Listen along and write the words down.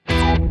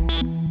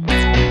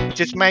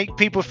just make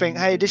people think,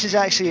 hey, this is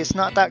actually it's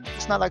not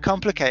that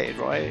complicated,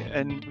 right?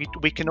 And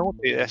we can all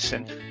do this.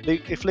 And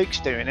if Luke's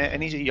doing it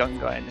and he's a young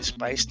guy in this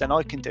space, then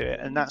I can do it.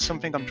 And that's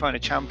something I'm trying to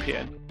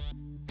champion.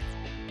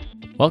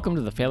 Welcome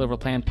to the Failover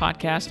Plan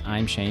podcast.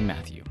 I'm Shane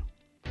Matthew.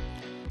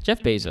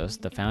 Jeff Bezos,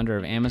 the founder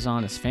of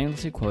Amazon, is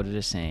famously quoted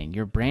as saying,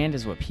 "Your brand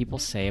is what people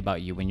say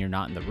about you when you're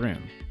not in the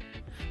room."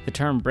 The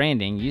term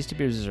branding used to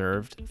be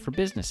reserved for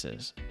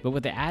businesses, but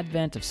with the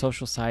advent of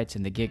social sites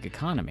and the gig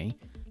economy,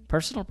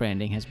 personal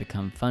branding has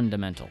become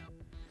fundamental.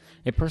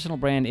 A personal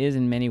brand is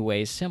in many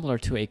ways similar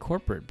to a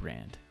corporate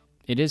brand.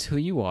 It is who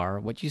you are,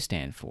 what you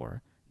stand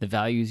for, the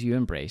values you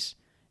embrace,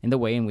 and the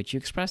way in which you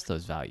express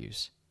those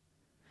values.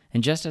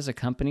 And just as a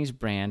company's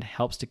brand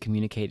helps to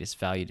communicate its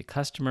value to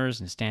customers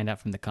and stand out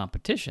from the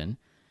competition,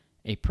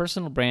 a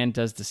personal brand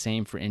does the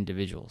same for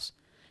individuals,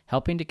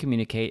 helping to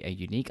communicate a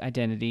unique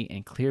identity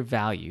and clear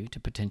value to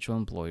potential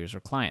employers or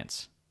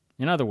clients.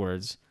 In other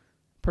words,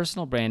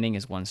 personal branding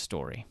is one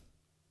story.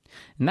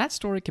 And that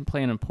story can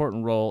play an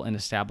important role in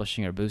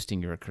establishing or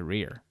boosting your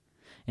career.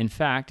 In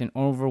fact, an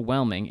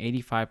overwhelming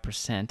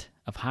 85%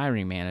 of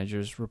hiring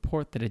managers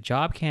report that a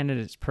job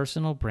candidate's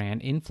personal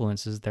brand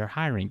influences their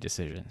hiring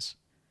decisions.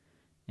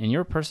 And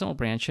your personal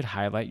brand should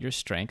highlight your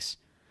strengths,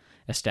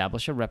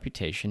 establish a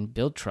reputation,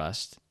 build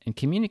trust, and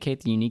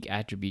communicate the unique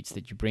attributes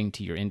that you bring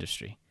to your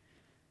industry.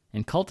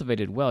 And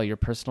cultivated well, your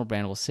personal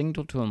brand will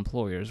signal to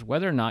employers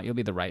whether or not you'll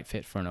be the right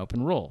fit for an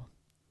open role.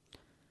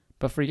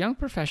 But for young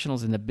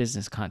professionals in the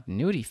business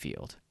continuity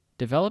field,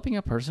 developing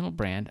a personal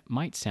brand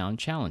might sound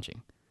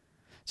challenging.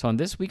 So on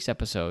this week's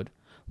episode,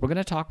 we're going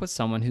to talk with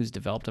someone who's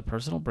developed a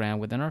personal brand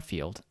within our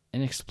field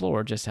and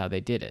explore just how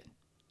they did it.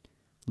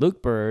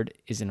 Luke Bird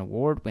is an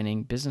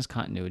award-winning business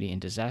continuity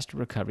and disaster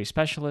recovery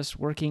specialist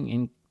working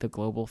in the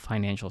global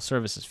financial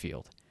services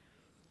field.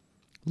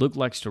 Luke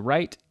likes to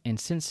write, and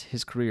since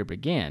his career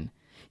began,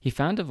 he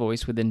found a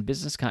voice within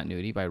business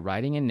continuity by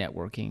writing and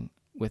networking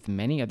with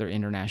many other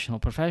international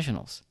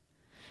professionals.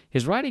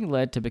 His writing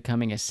led to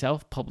becoming a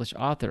self-published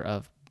author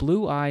of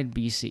Blue-Eyed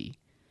BC,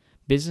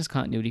 Business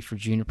Continuity for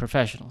Junior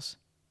Professionals,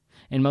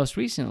 and most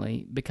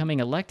recently, becoming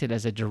elected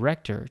as a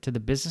director to the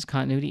Business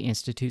Continuity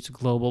Institute's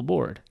Global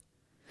Board.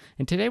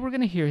 And today we're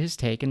going to hear his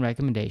take and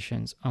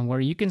recommendations on where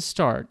you can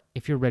start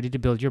if you're ready to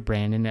build your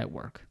brand and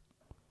network.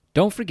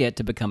 Don't forget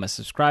to become a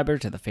subscriber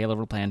to the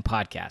Failover Plan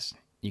podcast.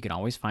 You can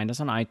always find us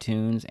on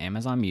iTunes,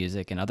 Amazon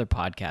Music, and other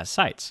podcast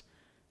sites.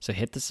 So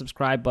hit the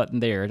subscribe button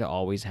there to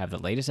always have the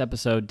latest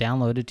episode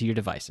downloaded to your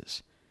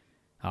devices.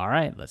 All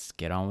right, let's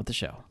get on with the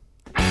show.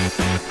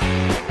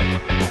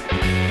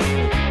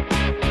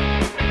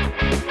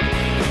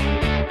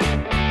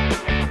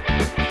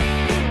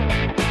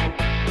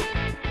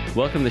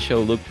 Welcome to the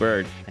show, Luke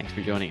Bird. Thanks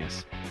for joining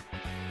us.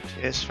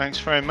 Yes, thanks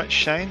very much,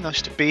 Shane.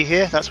 Nice to be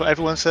here. That's what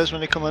everyone says when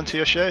they come onto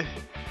your show.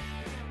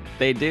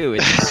 They do.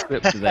 It's a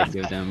script that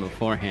goes down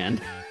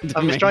beforehand.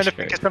 I'm just trying to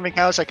think of something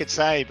else I could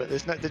say, but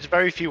there's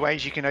very few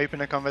ways you can open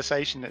a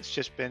conversation that's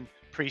just been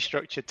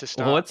pre-structured to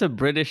start. Well, what's a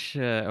British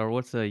or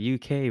what's a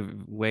UK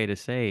way to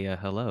say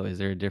hello? Is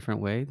there a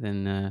different way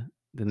than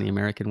the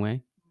American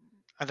way?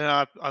 I don't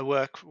know. I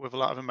work with a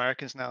lot of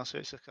Americans now, so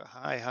it's like,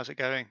 hi, how's it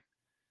going?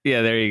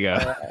 Yeah, there you go.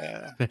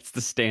 That's the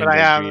standard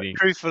greeting.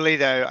 Truthfully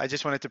though, I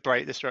just wanted to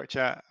break the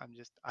structure.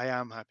 I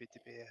am happy to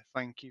be here.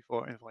 Thank you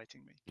for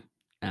inviting me.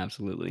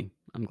 Absolutely.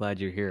 I'm glad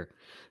you're here.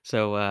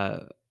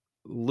 So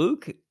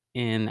Luke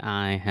and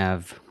I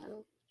have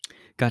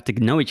got to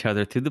know each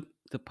other through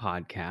the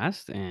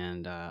podcast,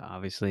 and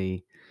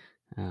obviously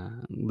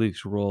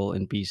Luke's role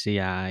in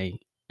BCI.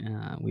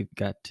 We've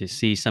got to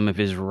see some of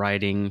his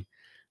writing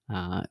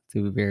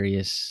through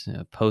various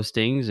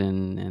postings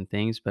and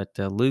things, but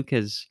Luke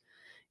is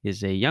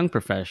a young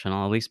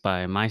professional, at least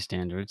by my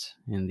standards,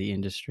 in the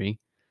industry.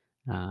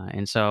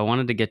 And so I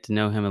wanted to get to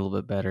know him a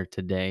little bit better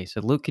today.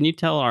 So Luke, can you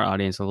tell our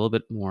audience a little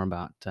bit more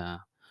about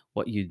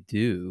what you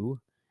do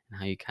and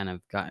how you kind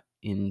of got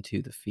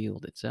into the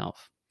field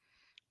itself?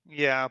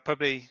 Yeah, I'll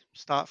probably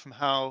start from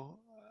how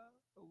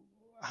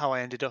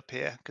I ended up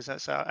here, because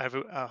that's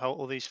how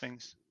all these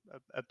things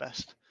are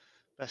best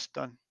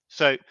done.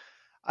 So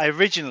I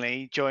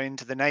originally joined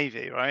the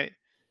Navy, right?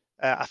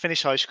 I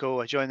finished high school,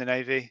 I joined the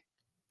Navy,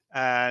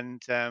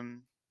 and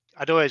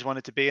I'd always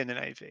wanted to be in the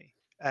Navy.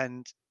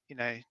 And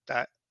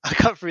that I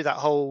got through that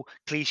whole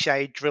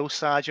cliche drill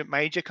sergeant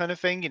major kind of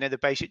thing, the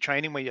basic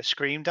training where you're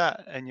screamed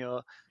at and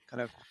you're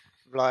kind of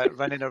like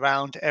running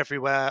around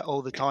everywhere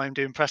all the time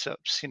doing press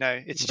ups.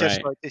 It's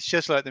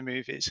just like the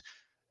movies.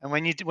 And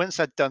once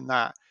I'd done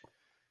that,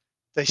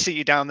 they sit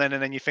you down then,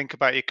 and then you think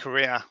about your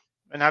career.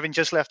 And having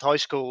just left high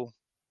school,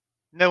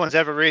 no one's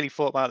ever really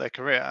thought about their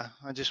career.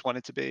 I just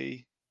wanted to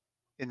be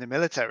in the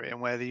military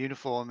and wear the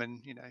uniform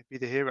and be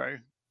the hero.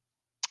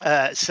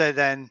 So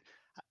then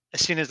as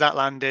soon as that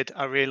landed,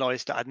 I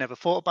realized that I'd never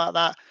thought about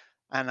that,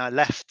 and I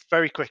left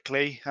very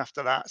quickly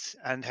after that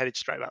and headed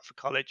straight back for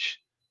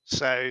college.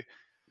 So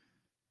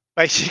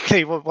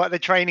basically what the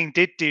training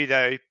did do,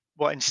 though,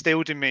 what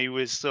instilled in me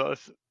was sort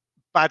of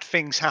bad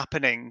things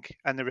happening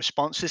and the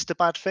responses to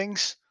bad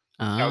things.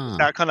 Ah,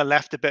 That kind of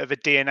left a bit of a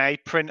DNA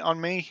print on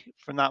me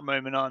from that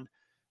moment on.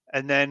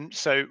 And then,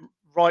 so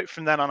right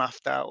from then on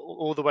after,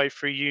 all the way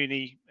through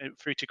uni,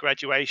 through to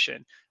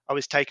graduation, I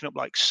was taking up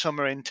like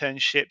summer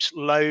internships,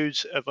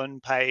 loads of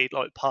unpaid,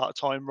 like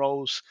part-time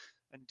roles,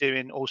 and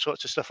doing all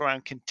sorts of stuff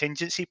around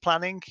contingency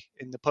planning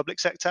in the public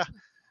sector,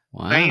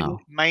 wow.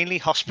 mainly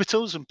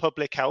hospitals and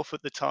public health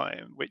at the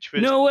time, which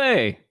was, No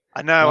way.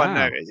 I know,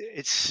 Wow.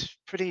 it's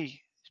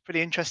pretty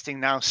interesting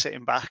now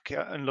sitting back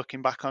and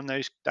looking back on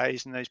those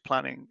days and those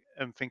planning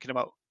and thinking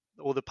about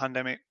all the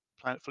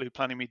flu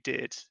planning we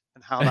did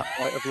and how that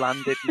might have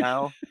landed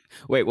now.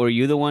 Wait, were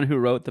you the one who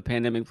wrote the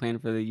pandemic plan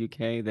for the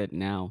UK that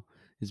now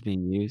is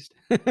being used?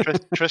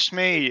 Trust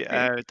me,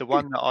 the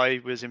one that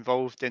I was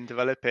involved in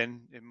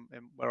developing in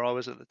where I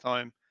was at the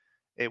time,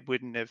 it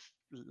wouldn't have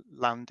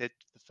landed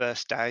the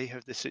first day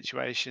of the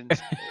situation.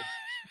 So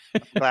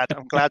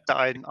I'm glad that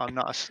I'm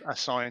not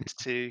assigned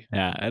to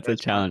Yeah, that's a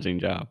those plans. challenging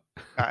job.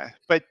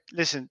 But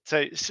listen, so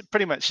it's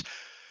pretty much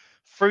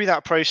through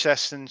that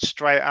process and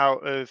straight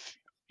out of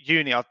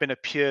uni, I've been a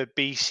pure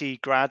BC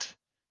grad.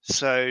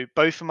 So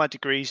both of my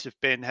degrees have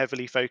been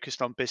heavily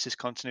focused on business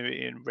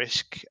continuity and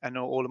risk, and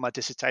all of my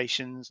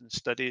dissertations and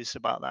studies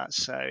about that.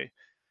 So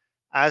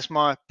as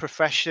the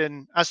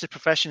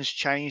profession's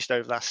changed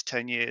over the last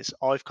 10 years,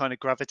 I've kind of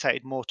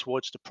gravitated more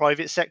towards the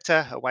private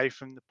sector, away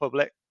from the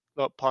public,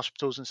 like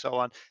hospitals and so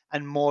on,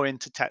 and more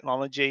into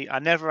technology. I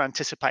never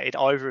anticipated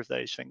either of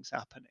those things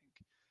happening,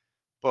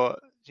 but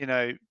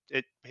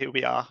here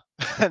we are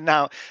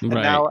now.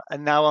 Right.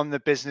 And now I'm the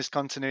business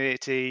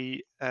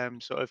continuity,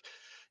 sort of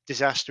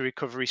disaster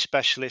recovery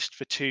specialist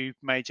for two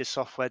major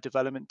software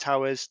development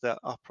towers that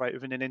operate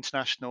within an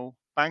international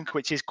bank,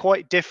 which is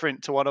quite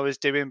different to what I was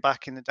doing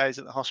back in the days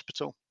at the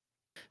hospital.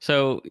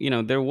 So,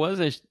 there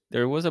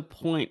was a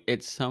point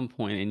at some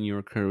point in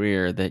your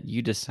career that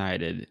you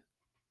decided,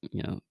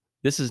 you know,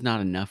 this is not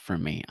enough for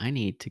me. I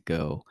need to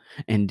go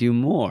and do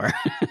more.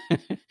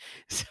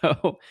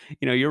 So,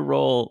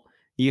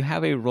 you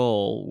have a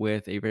role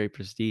with a very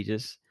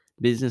prestigious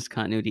business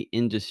continuity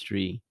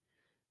industry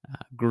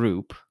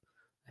group.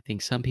 I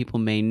think some people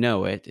may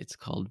know it. It's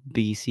called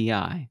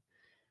BCI.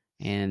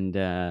 And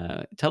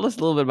tell us a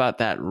little bit about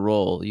that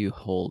role you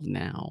hold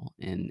now,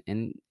 and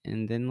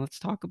then let's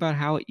talk about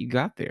how you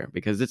got there,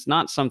 because it's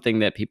not something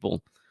that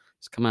people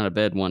just come out of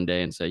bed one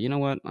day and say, you know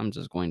what, I'm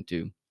just going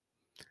to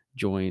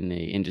join a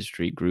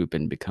industry group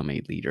and become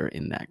a leader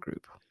in that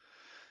group.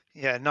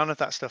 Yeah, none of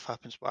that stuff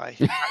happens by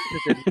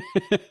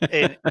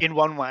accident. In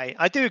one way,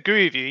 I do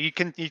agree with you.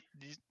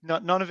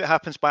 Not, none of it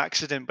happens by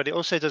accident, but it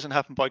also doesn't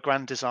happen by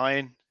grand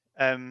design.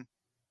 Um,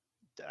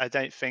 I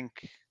don't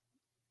think,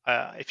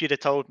 if you'd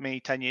have told me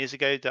 10 years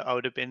ago that I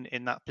would have been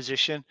in that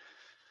position,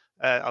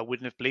 I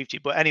wouldn't have believed you.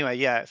 But anyway,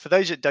 yeah, for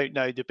those that don't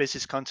know, the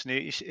Business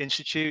Continuity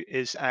Institute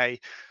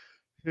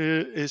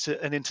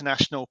an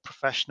international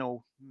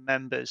professional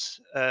members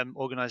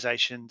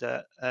organization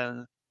that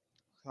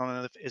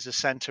is a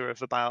center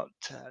of about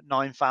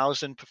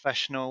 9,000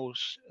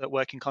 professionals that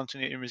work in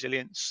continuity and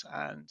resilience,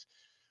 and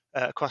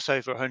across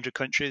over 100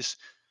 countries.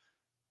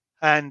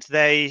 And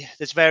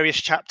there's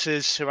various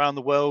chapters around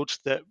the world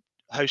that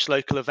host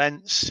local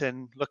events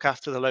and look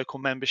after the local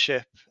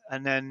membership.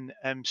 And then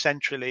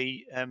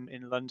centrally,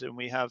 in London,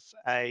 we have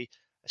a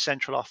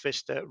central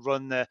office that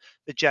run the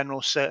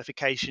general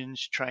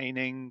certifications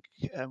training,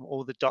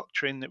 all the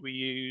doctrine that we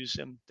use,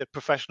 and the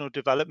professional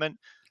development.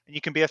 And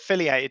you can be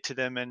affiliated to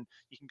them, and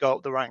you can go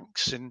up the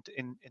ranks and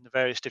in the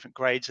various different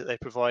grades that they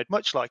provide,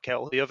 much like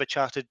all the other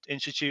chartered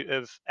institute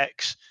of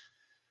X.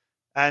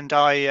 And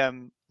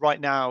right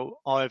now,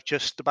 I'm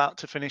just about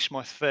to finish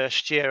my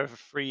first year of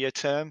a 3-year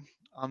term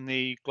on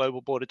the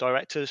global board of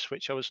directors,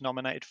 which I was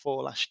nominated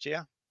for last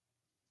year.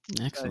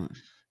 So Excellent.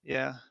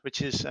 yeah,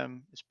 which is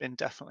it's been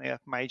definitely a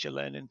major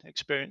learning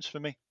experience for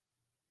me.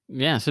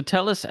 Yeah, so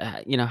tell us,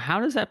 how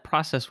does that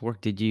process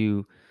work? Did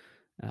you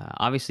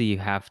obviously you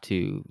have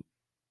to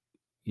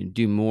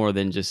do more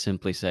than just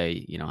simply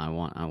say, I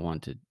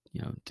want to,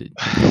 to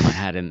throw my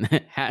hat in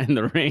hat in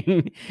the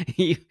ring.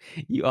 you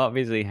you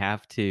obviously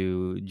have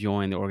to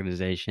join the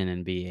organization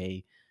and be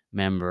a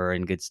member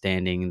in good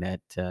standing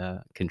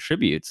that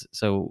contributes.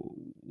 So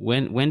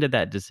when did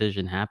that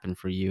decision happen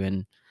for you,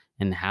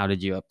 and how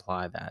did you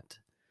apply that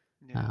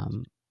Yeah.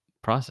 um,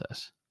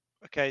 process?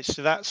 Okay,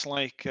 so that's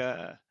like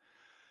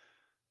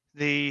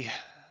the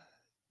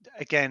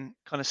again,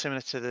 kind of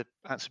similar to the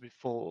answer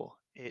before.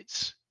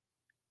 It's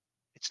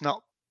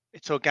not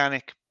it's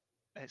organic,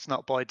 it's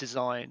not by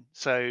design.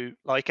 So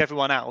like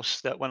everyone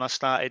else, that when I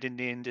started in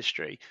the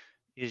industry,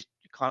 is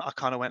I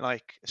kind of went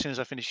like, as soon as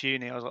I finished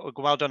uni, I was like,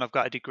 well done, I've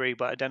got a degree,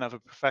 but I don't have a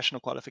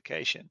professional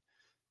qualification.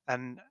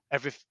 And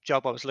every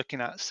job I was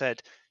looking at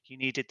said you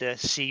needed the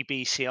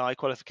CBCI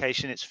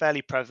qualification. It's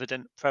fairly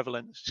prevalent,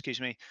 excuse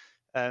me,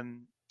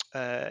 um,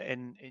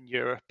 in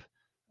Europe,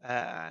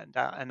 and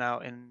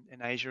out in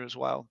Asia as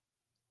well.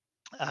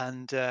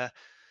 And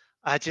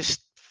I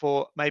just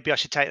thought maybe I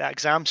should take that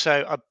exam.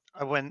 So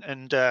I went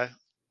and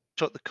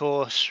took the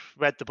course,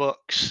 read the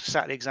books,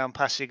 sat the exam,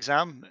 passed the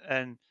exam,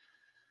 and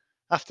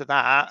after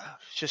that,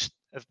 just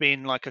of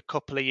being like a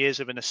couple of years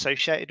of an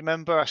associated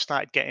member, I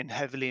started getting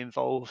heavily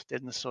involved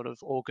in the sort of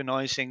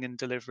organizing and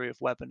delivery of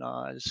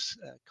webinars,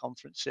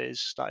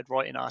 conferences, started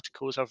writing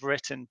articles.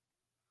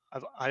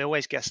 I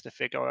always guess the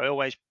figure. I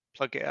always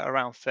plug it at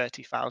around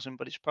 30,000,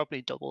 but it's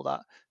probably double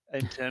that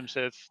in terms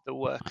of the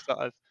work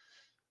that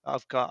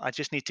I've got. I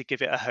just need to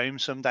give it a home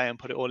someday and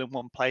put it all in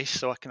one place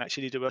so I can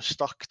actually do a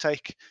stock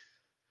take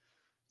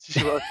to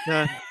see what I've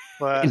done.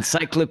 But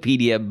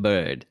Encyclopedia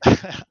bird.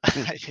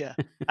 yeah,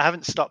 I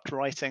haven't stopped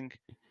writing.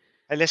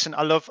 Hey, listen,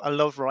 I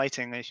love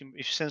writing. If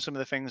you've seen some of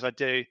the things I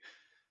do,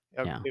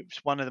 Yeah.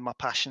 it's one of my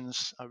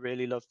passions. I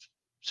really love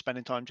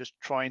spending time just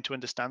trying to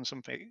understand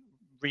something,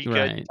 Right.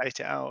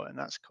 regurgitate it out, and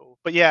that's cool.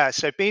 But yeah,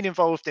 so being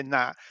involved in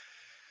that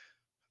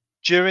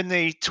during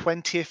the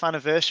 20th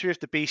anniversary of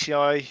the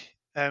BCI,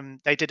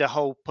 they did a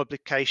whole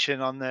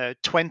publication on the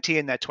 20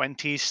 in their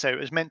 20s. So it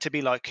was meant to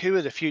be like, who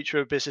are the future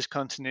of business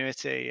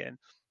continuity?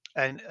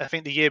 And I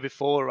think the year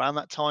before, around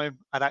that time,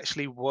 I'd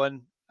actually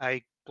won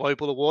a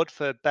global award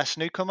for best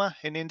newcomer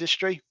in the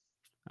industry, which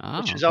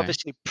Oh, was okay.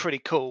 obviously pretty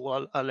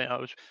cool. I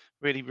was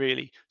really,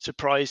 really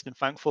surprised and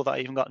thankful that I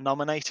even got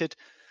nominated.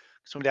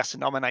 Somebody has to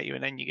nominate you,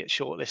 and then you get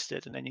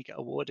shortlisted, and then you get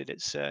awarded.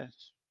 It's a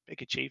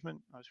big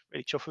achievement. I was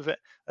really chuffed with it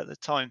at the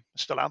time. I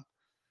still am.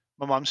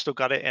 My mum's still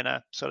got it in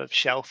a sort of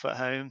shelf at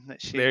home that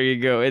There you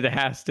go. It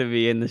has to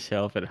be in the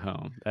shelf at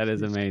home. That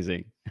is she's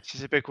amazing.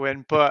 she's a big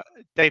win. But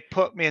they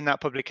put me in that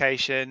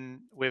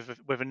publication with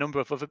a number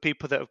of other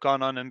people that have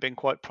gone on and been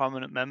quite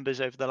prominent members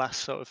over the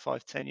last sort of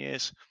 5-10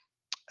 years.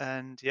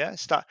 And yeah,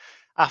 start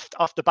after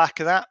off the back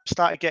of that,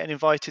 started getting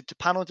invited to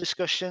panel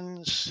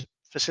discussions,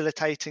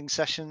 facilitating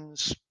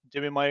sessions,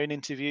 doing my own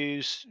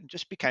interviews, and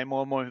just became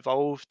more and more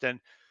involved.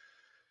 And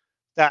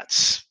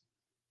that's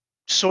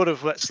sort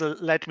of what's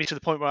led me to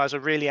the point where I was a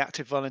really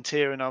active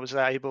volunteer and I was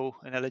able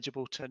and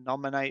eligible to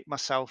nominate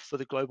myself for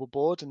the global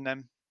board. And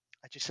then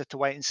I just had to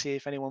wait and see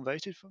if anyone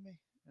voted for me.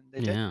 And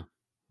they did. Yeah.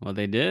 Well,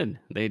 they did.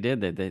 They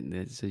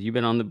did. So you've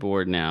been on the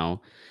board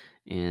now,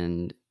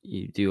 and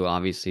you do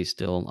obviously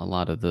still a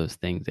lot of those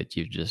things that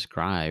you've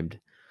described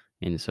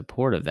in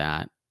support of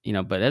that.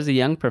 But as a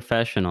young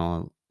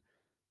professional,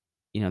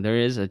 there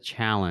is a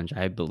challenge,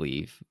 I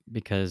believe,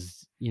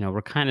 because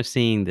we're kind of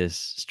seeing this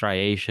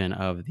striation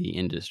of the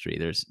industry.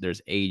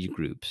 There's age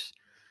groups,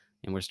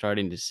 and we're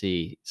starting to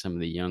see some of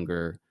the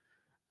younger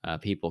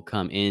people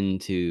come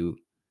into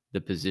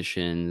the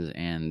positions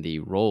and the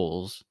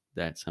roles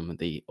that some of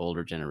the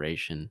older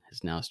generation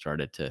has now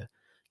started to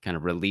kind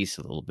of release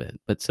a little bit.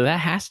 But so that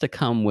has to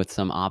come with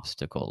some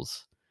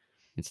obstacles.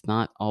 It's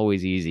not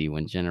always easy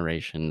when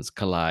generations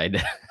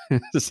collide.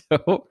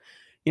 So,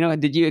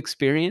 did you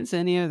experience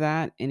any of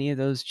that, any of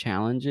those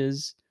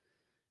challenges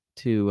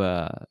to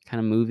kind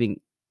of moving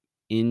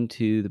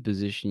into the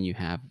position you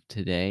have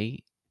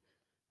today?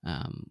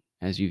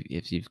 As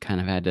if you've kind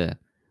of had to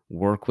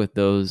work with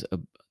those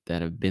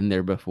that have been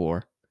there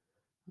before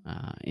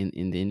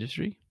in the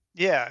industry.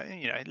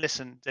 Yeah,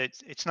 listen,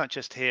 it's not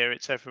just here;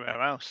 it's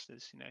everywhere else.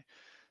 There's,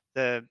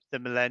 the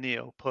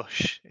millennial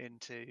push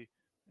into,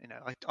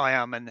 I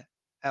am an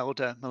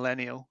elder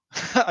millennial.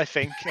 I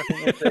think that's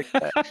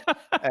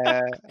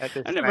at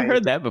this I've never stage.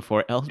 heard that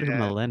before. Elder Yeah,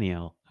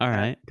 millennial. All I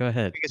right, go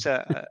ahead. think it's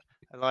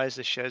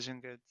Eliza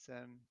Scherzinger.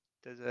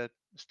 There's a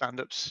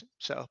stand-ups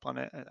set up on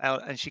it,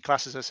 and she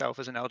classes herself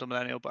as an elder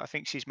millennial, but I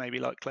think she's maybe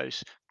like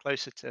closer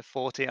to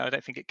 40. I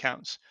don't think it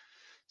counts.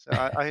 So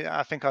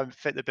I think I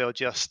fit the bill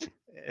just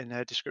in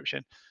her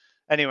description.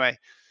 Anyway,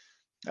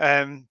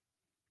 um,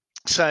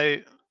 so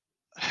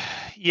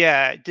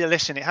yeah,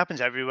 listen, it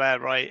happens everywhere,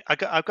 right?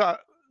 I've got.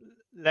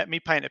 Let me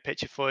paint a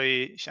picture for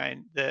you,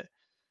 Shane. That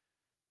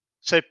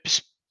so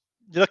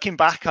looking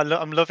back,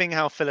 I'm loving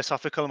how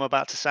philosophical I'm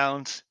about to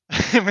sound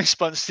in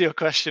response to your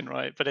question,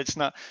 right? But it's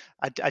not.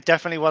 I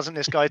definitely wasn't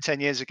this guy 10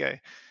 years ago.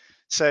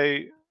 So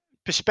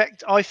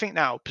I think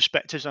now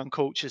perspectives on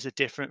cultures are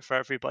different for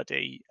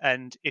everybody,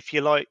 and if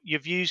you like, your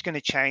views going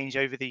to change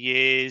over the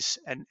years,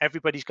 and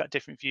everybody's got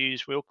different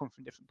views. We all come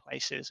from different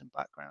places and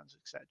backgrounds,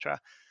 etc.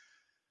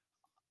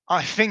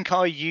 I think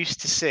I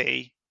used to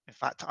see, in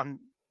fact,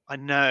 I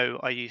know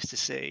I used to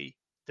see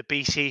the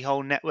BC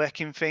whole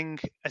networking thing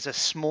as a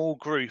small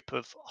group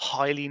of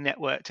highly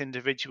networked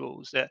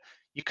individuals that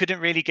you couldn't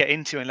really get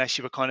into unless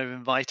you were kind of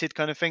invited,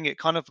 kind of thing. It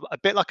kind of a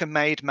bit like a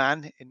made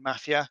man in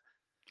Mafia.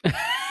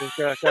 There's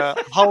like a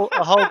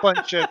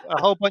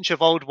whole bunch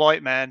of old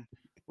white men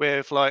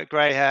with like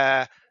grey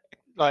hair,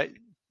 like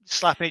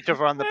slapping each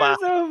other on the back.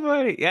 That's so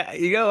funny.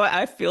 Yeah, what?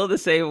 I feel the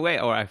same way,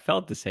 or I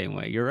felt the same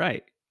way. You're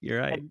right. You're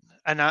right.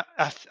 And I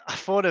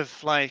thought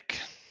of like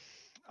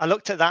I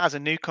looked at that as a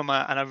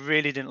newcomer and I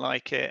really didn't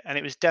like it. And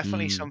it was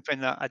definitely Mm. something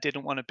that I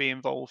didn't want to be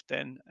involved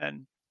in.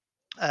 And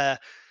uh,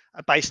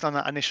 based on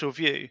that initial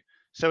view.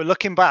 So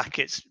looking back,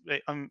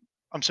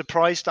 I'm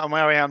surprised I'm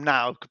where I am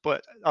now.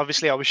 But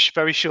obviously, I was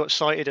very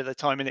short-sighted at the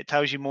time, and it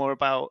tells you more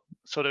about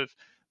sort of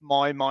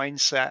my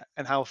mindset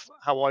and how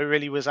I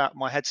really was at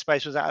my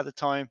headspace was at the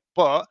time.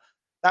 But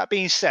that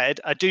being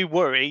said, I do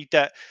worry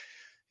that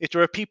if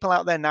there are people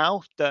out there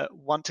now that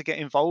want to get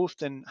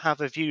involved and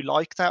have a view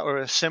like that or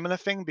a similar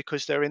thing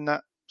because they're in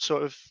that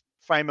sort of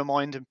frame of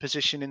mind and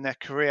position in their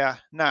career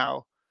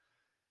now,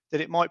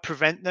 that it might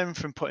prevent them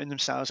from putting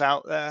themselves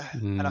out there.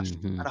 Hmm.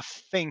 And I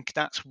think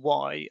that's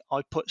why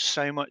I put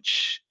so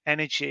much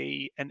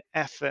energy and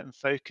effort and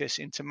focus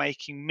into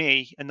making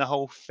me and the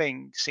whole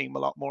thing seem a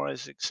lot more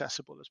as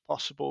accessible as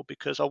possible,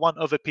 because I want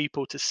other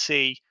people to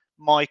see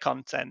my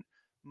content,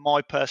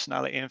 my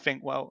personality, and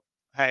think, well,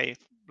 hey, if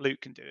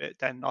Luke can do it,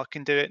 then I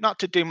can do it. Not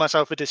to do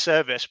myself a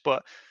disservice,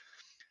 but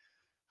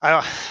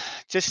I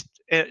just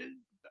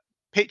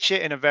pitch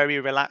it in a very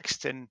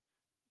relaxed and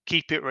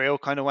keep it real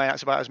kind of way.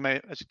 That's about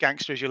as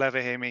gangster as you'll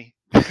ever hear me.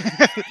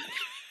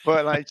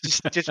 But like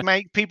just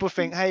make people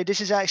think, hey,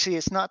 this is actually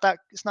it's not that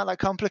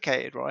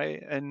complicated,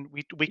 right? And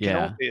we can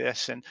all Yeah. do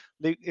this. And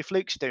Luke, if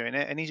Luke's doing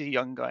it and he's a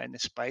young guy in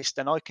this space,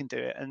 then I can do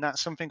it. And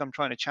that's something I'm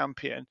trying to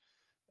champion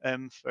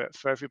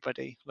for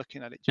everybody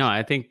looking at it No, just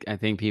I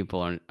think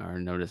people are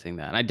noticing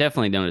that. I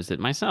definitely noticed it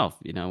myself.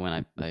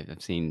 When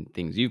I've seen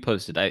things you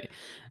posted.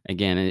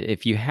 Again,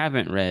 if you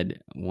haven't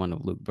read one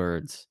of Luke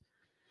Bird's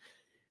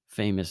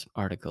famous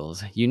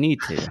articles, you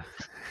need to.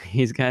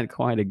 He's got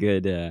quite a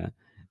good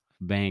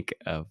bank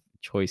of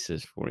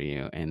choices for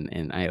you,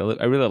 and I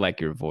really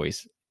like your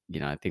voice.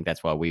 I think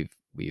that's why we've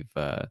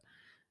uh,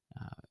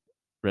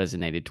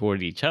 resonated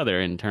toward each other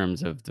in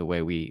terms of the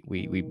way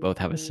we both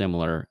have a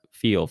similar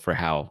feel for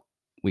how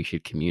we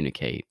should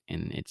communicate,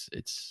 and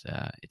it's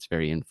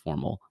very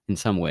informal in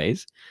some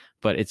ways,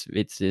 but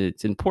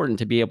it's important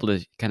to be able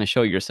to kind of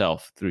show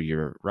yourself through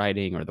your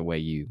writing or the way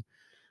you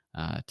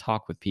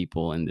talk with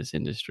people in this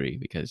industry,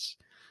 because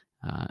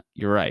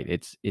you're right,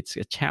 it's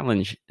a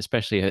challenge,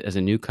 especially as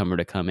a newcomer,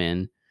 to come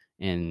in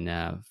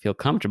and feel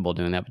comfortable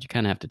doing that, but you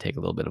kind of have to take a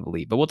little bit of a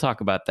leap. But we'll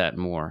talk about that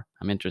more.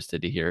 I'm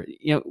interested to hear,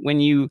 when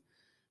you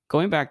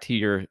going back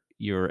to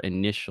your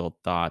initial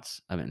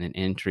thoughts of an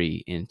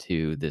entry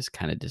into this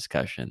kind of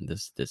discussion,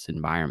 this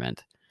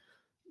environment,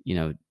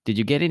 did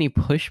you get any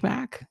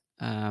pushback,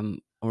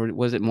 or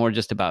was it more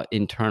just about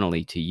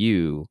internally to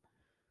you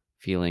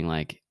feeling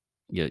like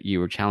you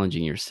were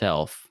challenging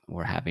yourself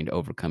or having to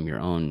overcome your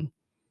own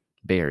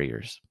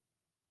barriers?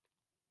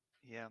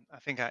 yeah. I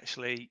think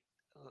actually,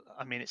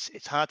 I mean,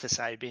 it's hard to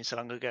say being so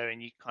long ago,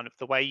 and you kind of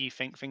the way you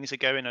think things are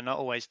going are not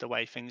always the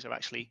way things are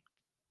actually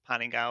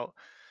panning out.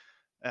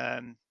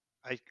 Um,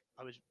 I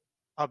I was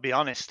I'll be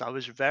honest, I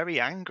was very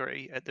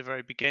angry at the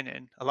very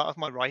beginning. A lot of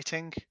my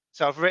writing.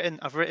 So I've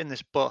written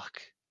this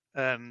book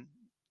um,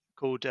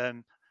 called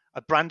I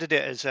branded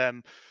it as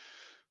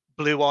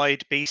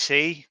Blue-eyed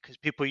BC, because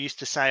people used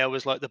to say I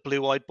was like the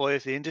blue-eyed boy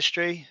of the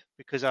industry,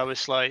 because I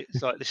was like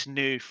it's like this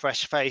new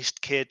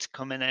fresh-faced kid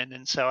coming in.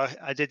 And so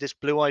I did this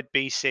Blue-eyed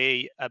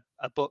BC,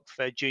 a book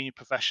for junior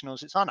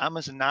professionals. It's on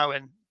Amazon now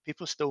and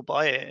people still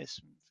buy it. It's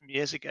from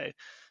years ago.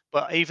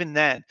 But even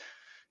then,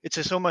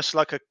 it's almost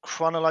like a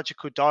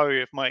chronological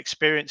diary of my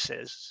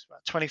experiences,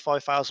 about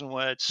 25,000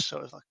 words,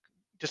 sort of like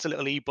just a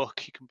little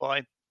ebook you can buy.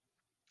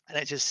 And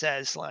it just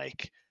says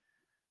like,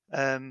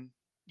 um,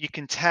 you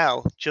can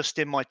tell just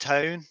in my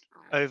tone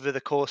over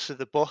the course of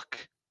the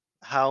book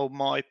how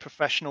my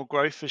professional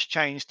growth has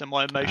changed and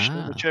my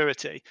emotional Ah.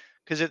 maturity.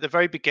 Because at the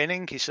very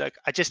beginning, he's like,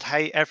 I just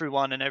hate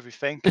everyone and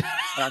everything.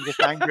 And I'm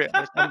just angry.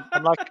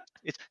 I'm like,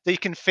 you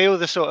can feel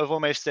the sort of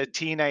almost the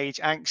teenage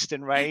angst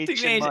and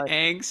rage in Teenage my,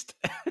 angst.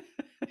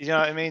 you know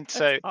what I mean? That's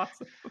So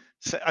awesome.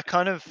 so I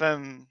kind of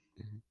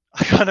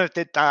I kind of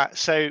did that.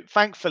 So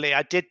thankfully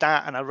I did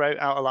that and I wrote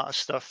out a lot of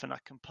stuff and I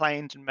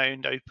complained and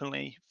moaned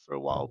openly for a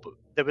while. But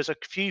there was a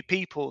few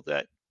people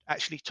that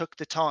actually took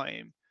the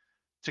time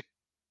to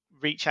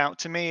reach out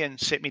to me and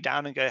sit me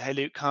down and go, hey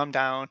Luke, calm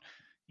down.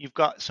 You've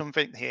got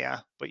something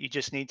here, but you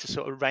just need to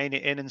sort of rein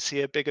it in and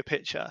see a bigger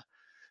picture.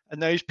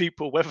 And those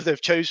people, whether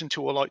they've chosen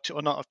to or liked it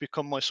or not, have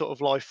become my sort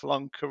of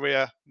lifelong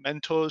career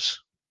mentors,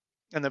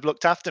 and they've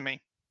looked after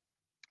me.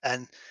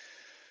 And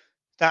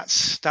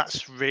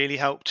that's really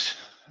helped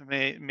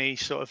me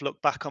sort of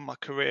look back on my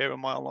career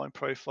and my online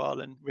profile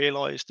and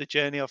realize the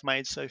journey I've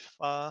made so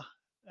far.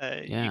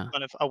 You Yeah.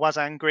 kind of I was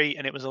angry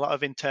and it was a lot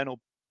of internal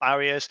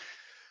barriers,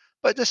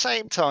 but at the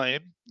same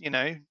time,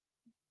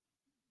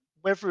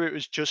 whether it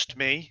was just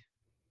me,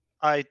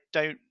 I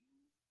don't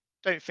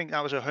think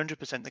that was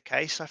 100% the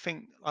case. I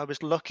think I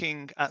was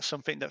looking at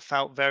something that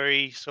felt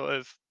very sort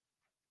of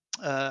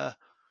uh,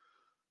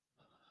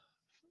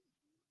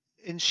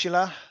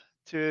 insular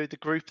to the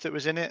group that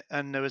was in it,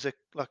 and there was a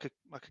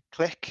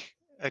clique,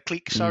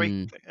 sorry,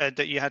 Mm.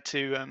 that you had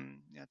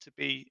to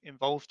be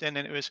involved in,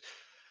 and it was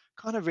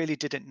kind of really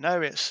didn't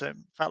know it, so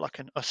felt like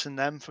an us and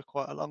them for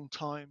quite a long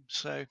time.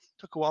 So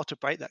took a while to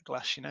break that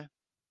glass.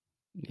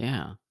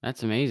 Yeah,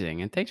 that's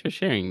amazing, and thanks for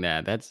sharing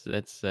that. That's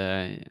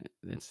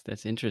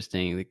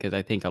interesting, because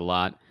I think a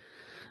lot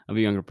of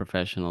younger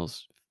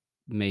professionals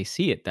may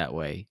see it that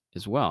way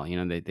as well.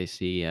 They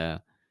see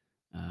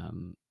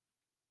um,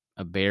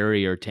 a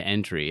barrier to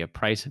entry, a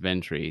price of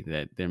entry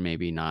that they're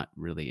maybe not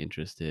really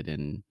interested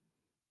in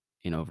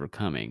in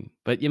overcoming.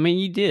 But I mean,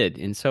 you did,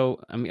 and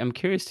so I'm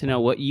curious to know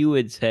what you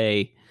would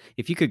say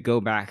if you could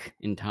go back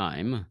in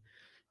time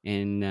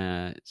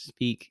and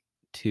speak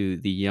to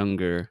the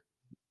younger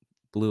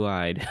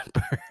blue-eyed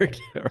bird.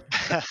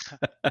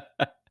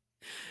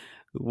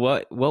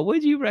 What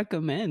would you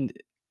recommend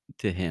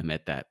to him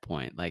at that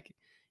point? Like,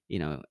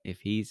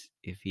 if he's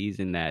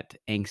in that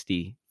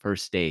angsty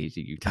first stage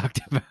that you talked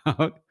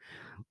about,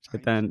 which I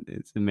Right. thought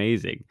it's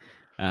amazing.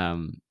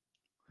 Um,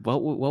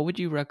 what would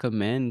you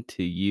recommend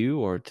to you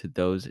or to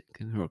those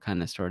who are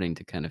kind of starting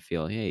to kind of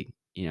feel, hey,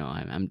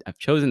 I've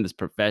chosen this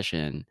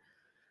profession,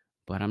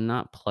 but I'm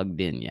not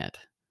plugged in yet.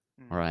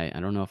 All Mm. right, I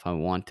don't know if I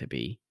want to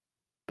be,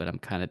 but I'm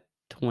kind of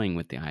toying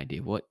with the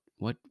idea. What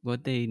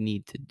they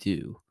need to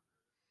do?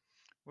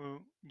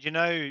 Well,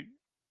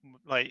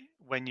 like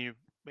when you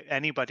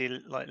anybody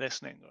like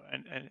listening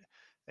and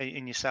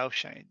in yourself,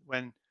 Shane,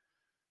 when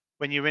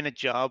you're in a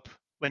job,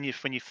 when you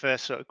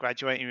first sort of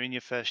graduate, you're in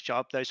your first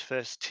job, those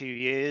first 2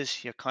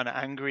 years, you're kind of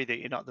angry that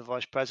you're not the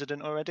vice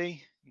president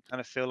already. You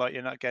kind of feel like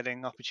you're not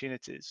getting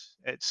opportunities.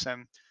 It's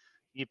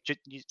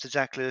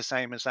exactly the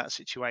same as that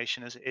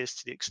situation as it is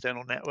to the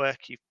external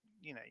network. You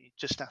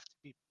just have to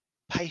be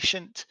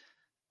patient,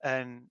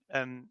 and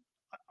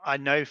I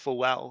know full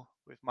well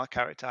with my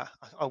character,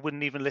 I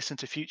wouldn't even listen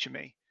to future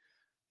me.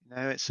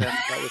 It's that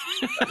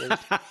was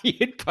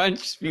You'd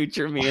punch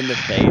future me in the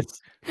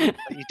face. like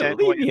you don't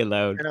know Leave me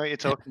alone. what you're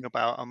talking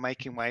about. I'm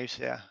making waves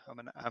here.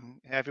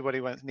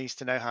 Everybody needs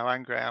to know how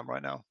angry I am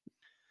right now.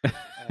 Um,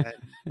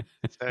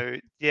 so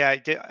yeah,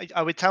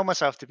 I would tell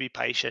myself to be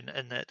patient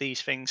and that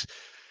these things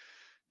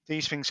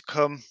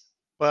come.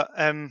 But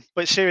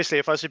seriously,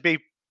 if I was to be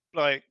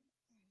like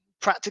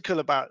practical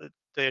about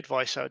the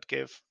advice I would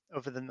give,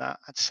 other than that,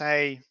 I'd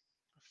say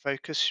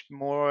focus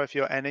more of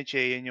your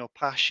energy and your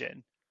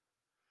passion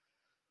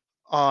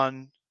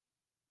on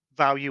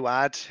value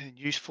add and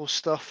useful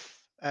stuff.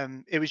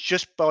 It was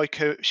just by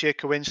sheer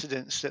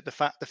coincidence that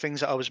the things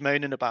that I was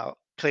moaning about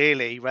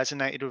clearly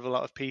resonated with a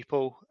lot of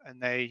people,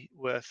 and they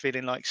were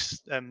feeling like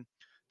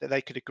that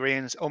they could agree,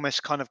 and it's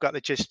almost kind of got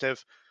the gist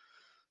of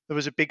there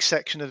was a big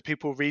section of the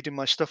people reading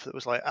my stuff that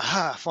was like,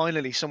 aha,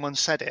 finally someone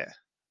said it.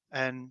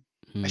 And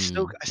I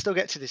still Hmm. I still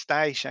get to this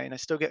day, Shane, I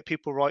still get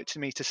people write to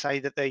me to say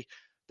that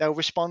they'll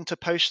respond to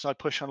posts I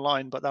push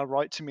online, but they'll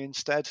write to me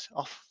instead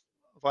off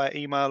via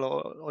email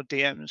or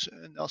DMs,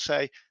 and they'll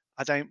say,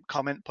 I don't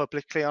comment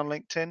publicly on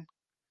LinkedIn.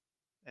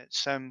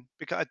 It's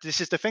because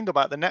this is the thing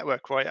about the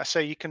network, right? I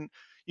say you can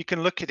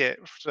look at it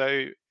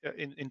so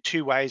in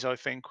two ways, I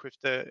think,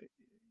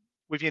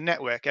 with your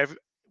network.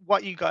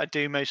 What you got to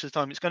do most of the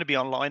time, it's going to be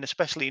online,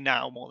 especially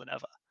now more than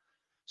ever.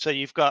 So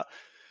you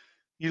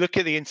look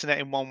at the internet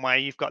in one way,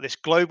 you've got this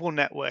global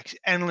network,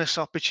 endless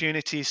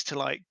opportunities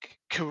to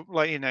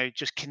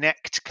just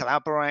connect,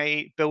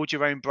 collaborate, build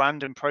your own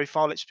brand and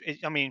profile.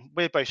 I mean,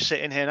 we're both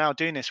sitting here now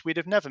doing this. We'd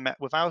have never met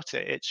without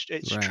it.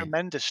 It's a Right.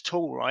 tremendous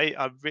tool, right?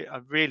 I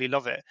really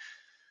love it.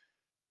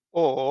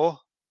 Or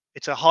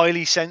it's a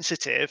highly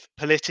sensitive,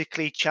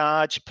 politically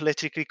charged,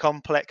 politically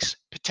complex,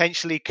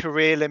 potentially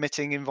career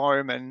limiting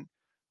environment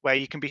where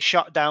you can be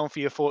shut down for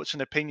your thoughts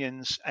and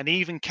opinions and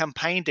even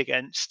campaigned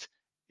against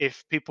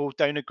if people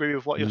don't agree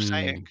with what you're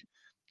saying.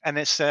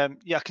 Mm,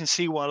 And I can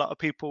see why a lot of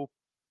people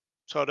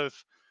sort of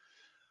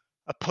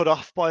are put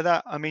off by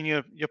that. I mean,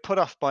 you're put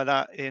off by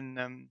that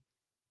in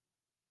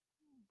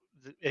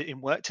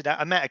work today.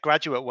 I met a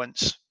graduate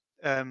once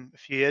a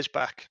few years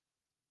back,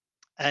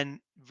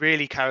 and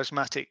really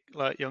charismatic,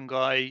 like young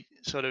guy.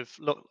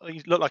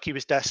 He looked like he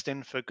was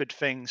destined for good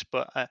things.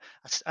 But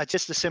I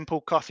just a simple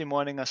coffee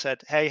morning. I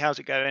said, "Hey, how's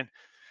it going?"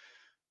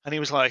 And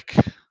he was like,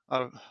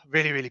 "Oh,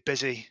 really, really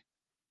busy."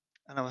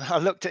 And I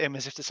looked at him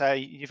as if to say,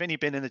 "You've only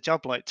been in the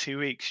job like 2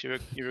 weeks. You're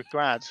a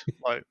grad.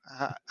 Like,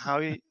 how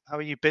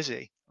are you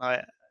busy?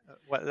 Like,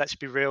 well, let's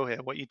be real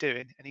here. What are you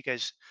doing?" And he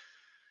goes,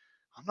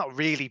 "I'm not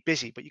really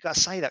busy, but you got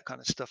to say that kind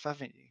of stuff,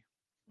 haven't you?"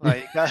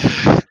 Like,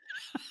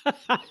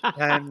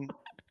 and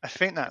I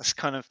think that's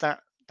kind of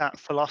that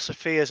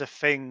philosophy as a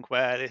thing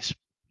where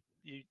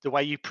the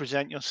way you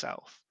present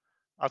yourself.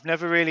 I've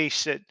never really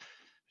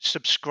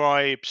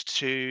subscribed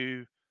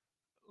to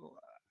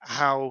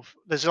how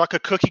there's like a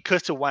cookie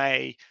cutter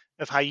way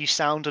of how you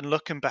sound and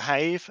look and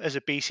behave as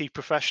a BC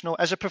professional,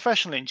 as a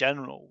professional in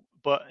general.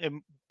 But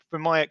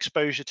from my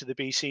exposure to the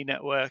BC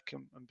network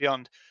and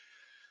beyond,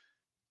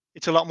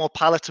 it's a lot more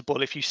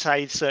palatable if you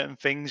say certain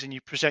things and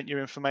you present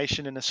your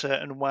information in a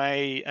certain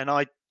way. And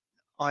I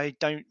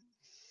don't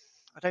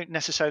I don't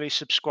necessarily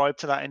subscribe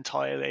to that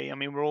entirely. I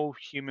mean, we're all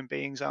human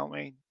beings, aren't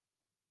we?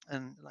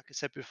 And like I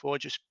said before,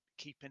 just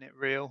keeping it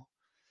real.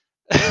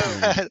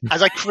 mm.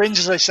 As I cringe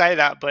as I say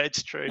that, but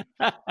it's true.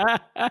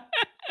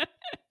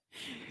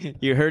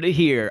 You heard it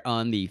here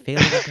on the Fail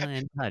of a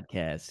Plan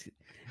podcast.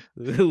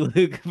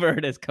 Luke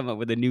Bird has come up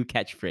with a new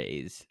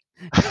catchphrase.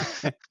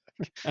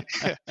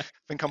 I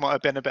think I might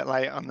have been a bit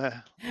late on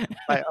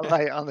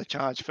the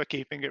charge for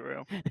keeping it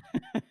real.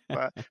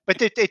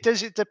 But it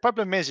does. The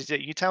problem is that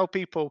you tell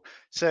people.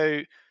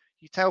 So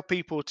you tell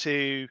people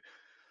to.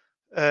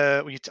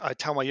 I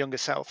tell my younger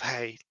self,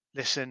 hey,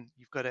 listen,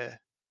 you've got to.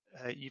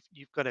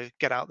 you've got to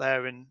get out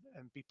there and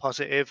be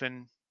positive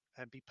and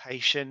be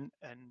patient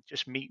and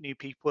just meet new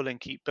people and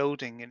keep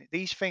building. And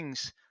these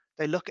things,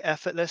 they look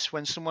effortless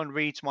when someone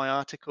reads my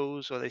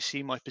articles or they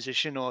see my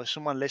position or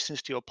someone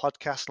listens to your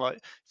podcast. Like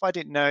if I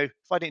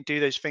didn't do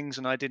those things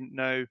and I didn't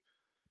know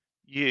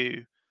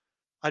you,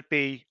 I'd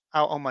be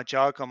out on my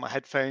jog on my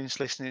headphones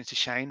listening to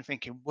Shane,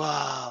 thinking,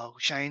 "Wow,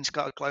 Shane's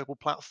got a global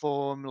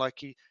platform.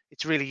 Like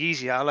it's really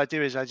easy. All I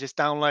do is I just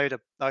download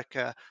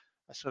a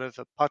sort of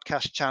a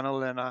podcast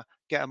channel and I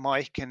get a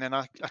mic and then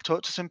I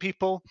talk to some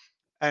people,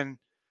 and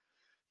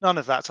none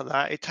of that to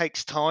that. It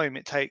takes time.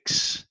 It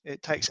takes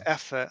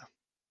effort.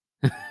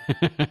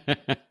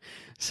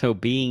 So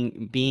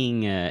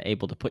being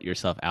able to put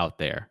yourself out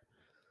there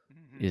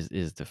Mhm.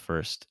 is the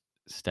first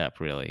step,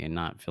 really, and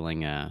not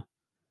feeling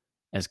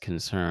as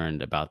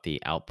concerned about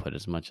the output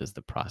as much as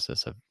the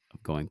process of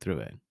going through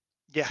it.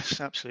 Yes,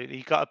 absolutely.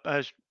 You've got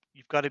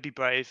to be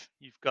brave.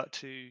 You've got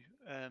to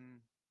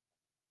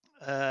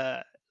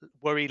uh,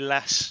 worry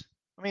less.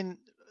 I mean,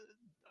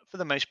 for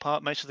the most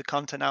part, most of the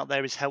content out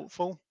there is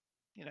helpful.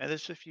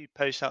 There's a few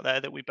posts out there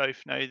that we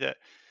both know that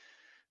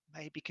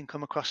maybe can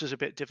come across as a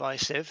bit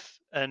divisive,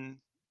 and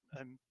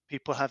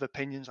people have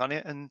opinions on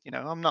it. And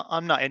I'm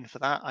not in for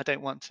that. I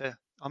don't want to.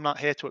 I'm not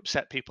here to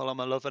upset people. I'm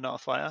a lover, not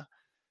a fighter,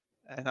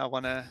 and I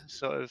want to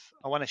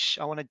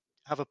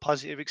have a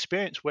positive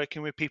experience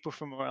working with people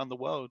from around the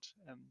world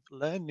and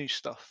learn new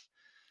stuff.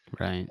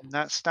 Right. And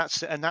that's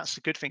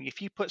the good thing.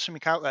 If you put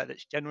something out there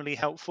that's generally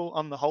helpful,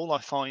 on the whole, I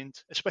find,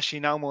 especially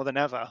now more than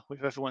ever,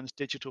 with everyone's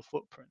digital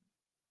footprint,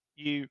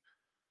 you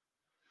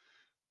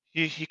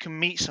you can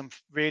meet some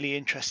really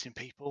interesting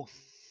people,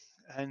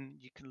 and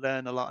you can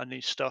learn a lot of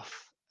new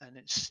stuff. And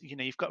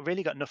you've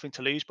got nothing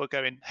to lose by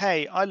going,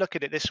 "Hey, I look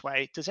at it this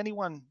way. Does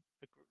anyone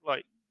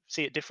like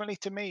see it differently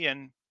to me?"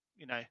 And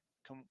you know,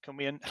 can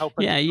we Yeah, help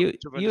you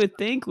each other you would understand?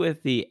 think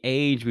with the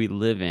age we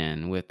live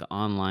in, with the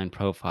online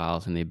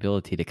profiles and the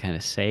ability to kind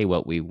of say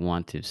what we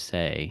want to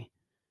say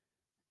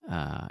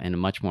in a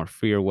much more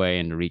freer way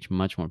and to reach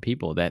much more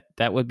people,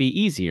 that would be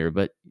easier.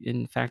 But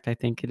in fact, I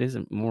think it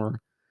isn't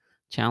more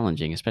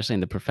challenging, especially in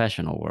the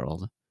professional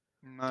world,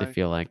 to No.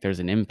 feel like there's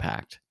an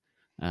impact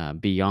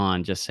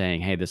beyond just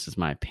saying, "Hey, this is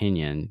my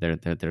opinion."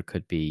 There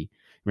could be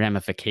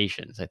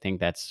ramifications. I think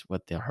that's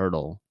what the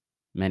hurdle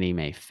many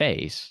may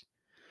face.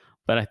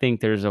 But I think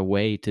there's a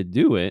way to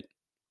do it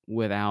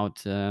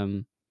without,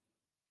 like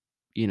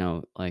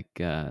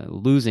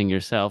losing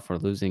yourself or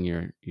losing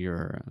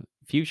your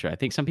future. I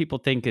think some people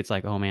think it's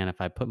like, oh man,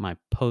 if I put my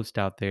post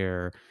out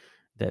there,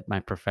 that my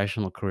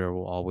professional career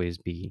will always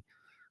be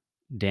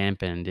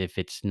dampened if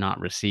it's not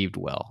received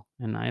well.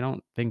 And I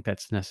don't think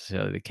that's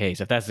necessarily the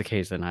case. If that's the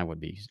case, then I would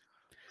be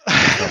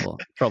in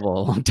trouble a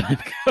long time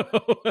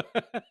ago.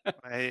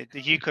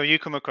 You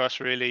come across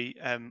really,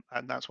 and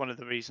that's one of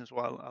the reasons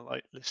why I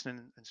like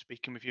listening and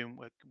speaking with you and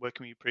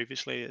working with you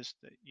previously, is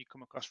that you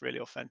come across really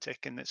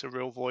authentic, and it's a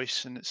real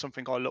voice, and it's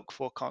something I look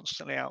for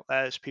constantly out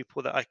there. As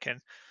people that I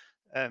can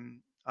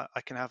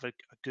have a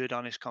good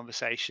honest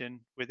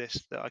conversation with,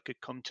 this that I could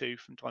come to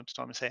from time to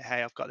time and say,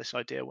 "Hey, I've got this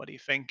idea. What do you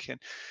think?"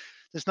 And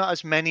there's not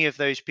as many of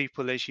those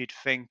people as you'd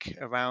think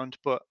around,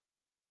 but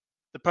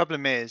the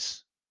problem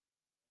is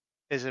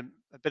a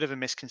bit of a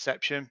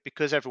misconception.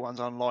 Because everyone's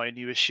online,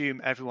 you assume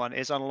everyone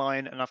is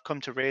online. And I've come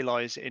to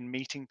realize in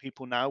meeting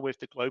people now with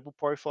the global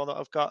profile that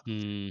I've got,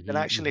 that Hmm.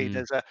 actually Hmm.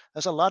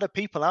 there's a lot of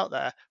people out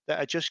there that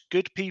are just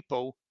good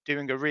people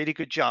doing a really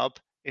good job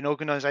in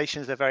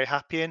organizations they're very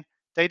happy in.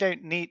 They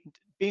don't need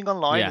being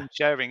online Yeah. and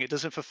sharing. It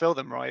doesn't fulfill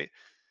them, right?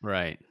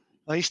 Right.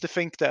 I used to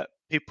think that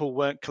people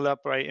weren't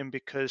collaborating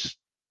because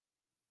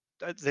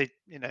they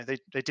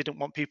didn't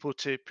want people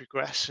to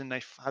progress and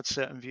they had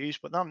certain views,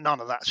 but none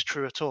of that's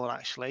true at all.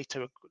 Actually,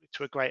 to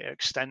a greater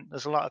extent,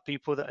 there's a lot of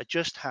people that are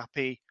just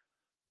happy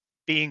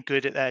being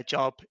good at their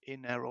job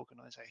in their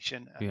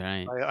organization, and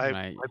Right. I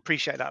Right.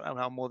 appreciate that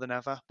now more than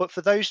ever. But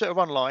for those that are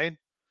online,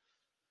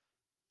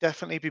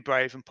 definitely be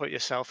brave and put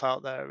yourself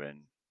out there,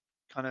 and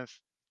kind of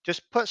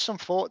just put some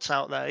thoughts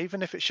out there,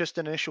 even if it's just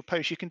an initial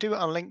post. You can do it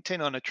on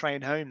LinkedIn on a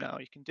train home now.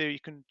 You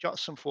can jot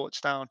some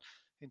thoughts down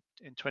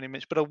in 20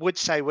 minutes. But I would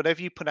say,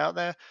 whatever you put out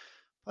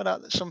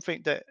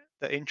something that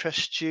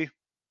interests you.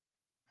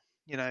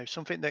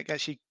 Something that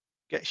gets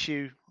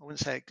you. I wouldn't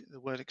say the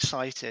word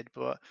excited,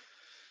 but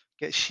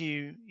gets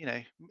you.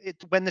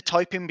 When the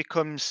typing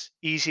becomes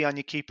easy and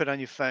you keep it on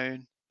your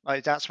phone,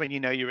 like that's when you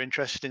know you're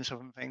interested in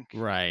something.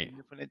 Right. And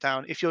you put it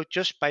down. If you're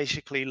just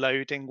basically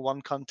loading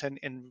one content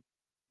and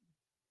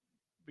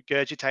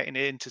regurgitating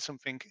it into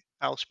something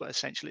else, but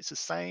essentially it's the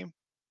same,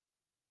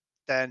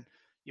 then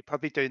you're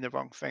probably doing the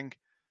wrong thing.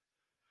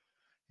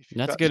 If you've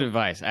That's got good something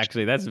advice.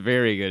 Actually, interesting. that's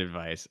very good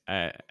advice.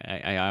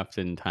 I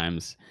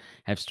oftentimes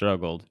have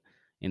struggled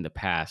in the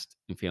past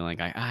and feeling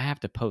like I have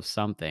to post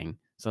something.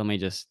 So let me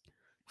just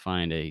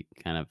find a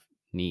kind of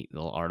neat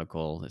little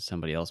article that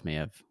somebody else may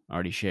have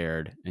already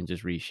shared and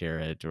just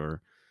reshare it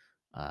or,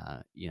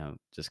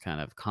 just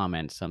kind of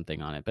comment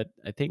something on it. But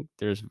I think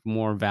there's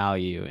more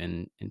value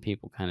in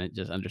people kind of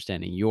just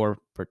understanding your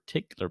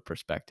particular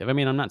perspective. I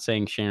mean, I'm not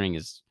saying sharing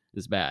is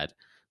bad,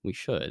 we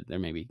should. There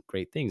may be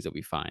great things that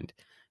we find,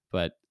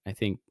 but I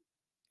think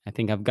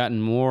I've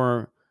gotten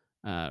more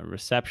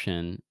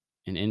reception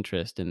and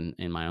interest in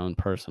my own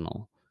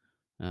personal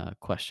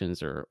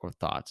questions or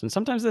thoughts. And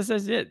sometimes this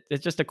is it.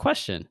 It's just a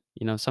question,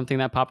 something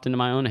that popped into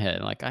my own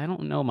head. Like, I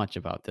don't know much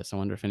about this. I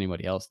wonder if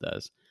anybody else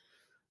does.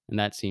 And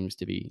that seems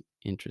to be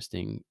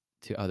interesting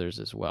to others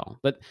as well.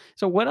 But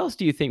so what else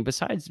do you think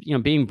besides,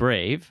 being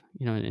brave,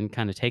 and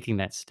kind of taking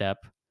that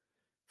step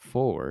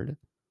forward,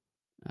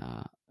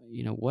 uh,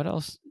 what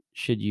else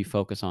should you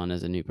focus on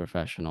as a new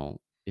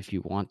professional if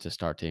you want to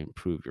start to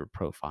improve your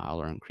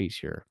profile or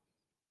increase your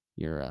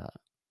uh,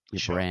 your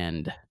Sure.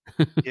 brand?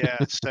 Yeah,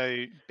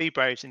 so be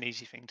brave is an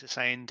easy thing to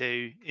say and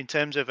do. In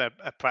terms of a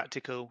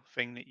practical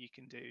thing that you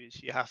can do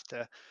is you have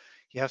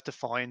to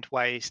find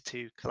ways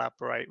to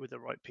collaborate with the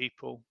right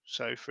people.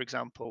 So, for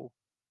example,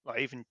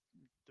 like even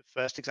the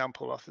first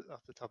example off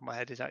the top of my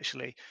head is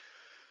actually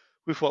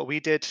with what we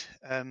did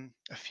a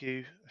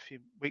few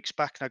weeks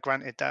back. Now,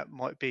 granted, that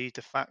might be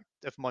the fact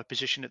of my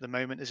position at the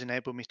moment has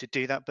enabled me to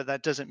do that, but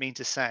that doesn't mean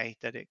to say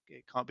that it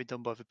can't be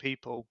done by other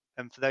people.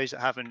 And for those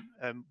that haven't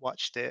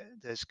watched it,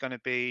 there's going to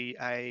be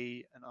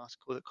an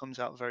article that comes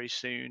out very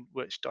soon,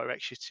 which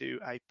directs you to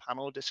a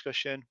panel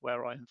discussion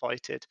where I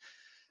invited,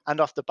 and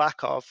off the back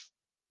of,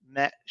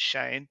 met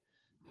Shane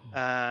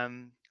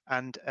and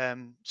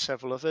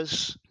several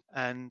others.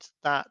 And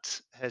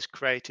that has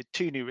created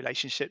two new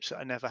relationships that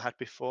I never had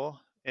before.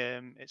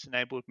 It's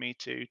enabled me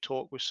to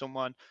talk with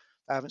someone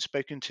I haven't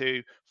spoken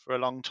to for a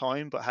long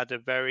time, but had a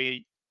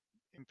very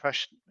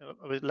impression,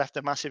 left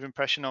a massive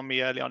impression on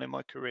me early on in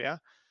my career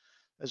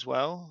as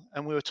well.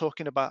 And we were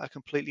talking about a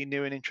completely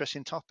new and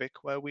interesting topic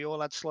where we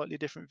all had slightly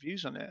different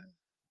views on it.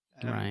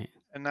 Um, Right.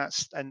 and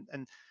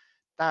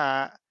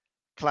that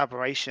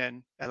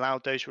collaboration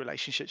allowed those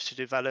relationships to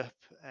develop,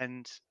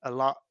 and a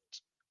lot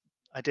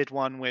I did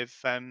one with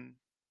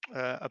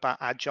about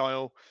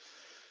agile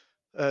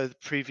the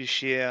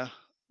previous year,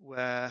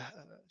 where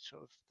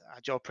sort of the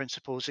agile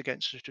principles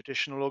against a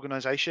traditional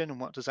organization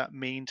and what does that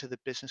mean to the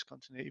business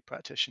continuity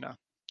practitioner.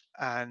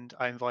 And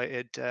I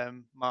invited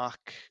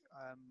Mark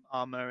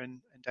Armour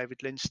and David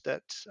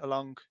Lindstedt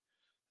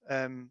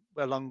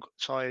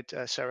alongside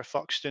Sarah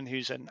Foxton,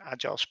 who's an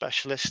agile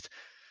specialist.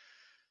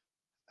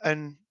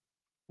 And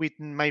we'd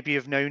maybe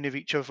have known of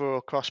each other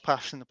or crossed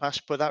paths in the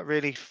past, but that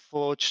really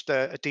forged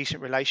a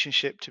decent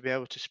relationship to be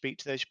able to speak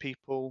to those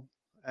people.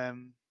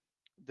 Um,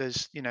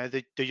 there's,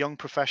 the young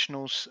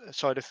professionals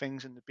side of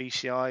things in the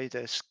BCI.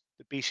 There's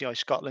the BCI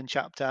Scotland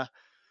chapter.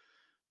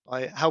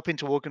 By helping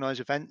to organise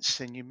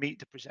events, and you meet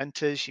the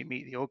presenters, you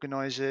meet the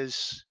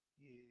organisers.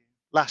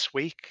 Last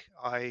week,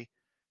 I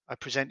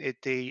presented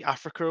the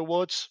Africa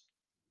Awards,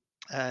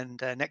 and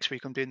next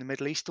week I'm doing the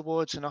Middle East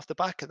Awards. And off the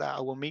back of that,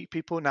 I will meet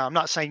people. Now, I'm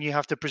not saying you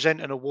have to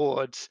present an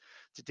awards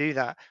to do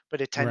that,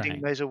 but attending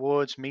Right. those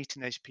awards,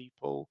 meeting those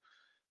people,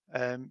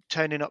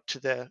 turning up to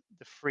the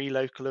free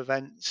local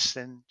events,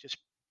 and just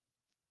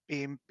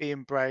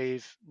being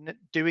brave,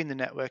 doing the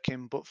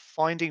networking, but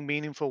finding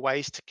meaningful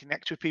ways to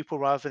connect with people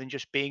rather than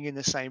just being in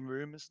the same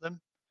room as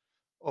them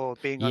or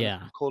being on the Yeah.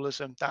 same call as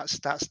them. That's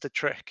the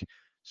trick.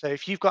 So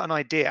if you've got an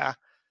idea,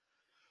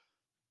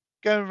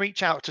 go and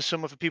reach out to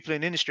some of the people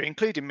in the industry,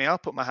 including me. I'll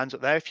put my hands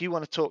up there. If you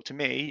want to talk to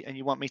me and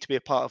you want me to be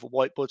a part of a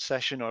whiteboard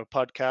session or a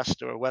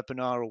podcast or a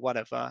webinar or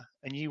whatever,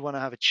 and you want to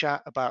have a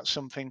chat about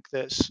something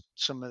that's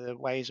some of the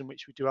ways in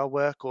which we do our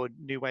work or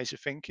new ways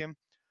of thinking,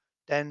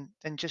 then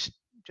just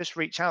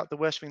reach out. The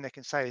worst thing they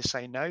can say is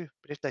say no.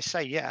 But if they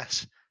say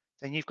yes,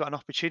 then you've got an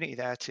opportunity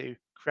there to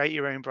create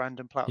your own brand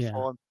and Yeah.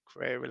 platform,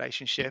 create a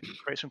relationship,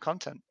 create some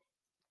content.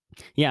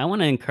 Yeah. I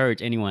want to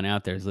encourage anyone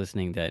out there who's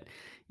listening that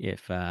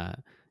if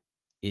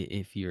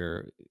if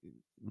you're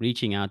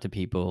reaching out to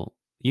people,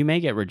 you may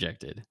get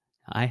rejected.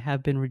 I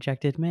have been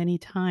rejected many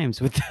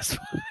times with this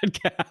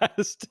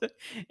podcast,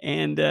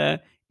 and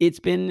it's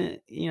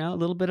been a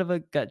little bit of a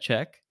gut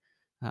check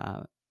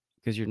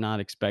because you're not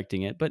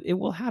expecting it, but it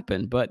will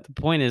happen. But the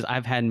point is,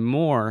 I've had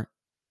more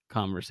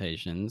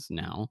conversations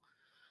now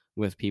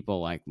with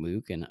people like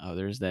Luke and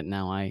others that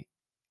now I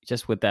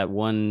just with that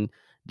one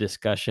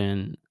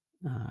discussion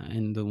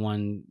and the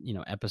one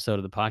episode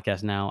of the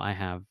podcast, now I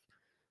have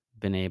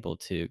been able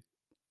to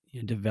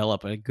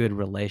develop a good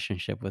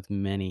relationship with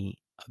many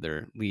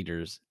other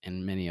leaders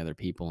and many other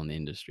people in the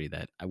industry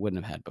that I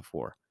wouldn't have had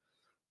before.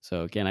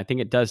 So again, I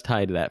think it does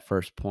tie to that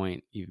first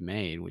point you've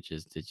made, which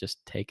is to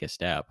just take a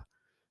step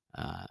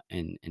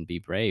and be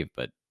brave.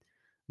 But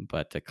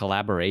the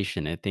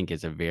collaboration, I think,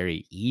 is a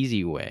very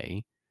easy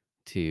way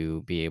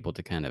to be able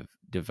to kind of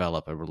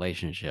develop a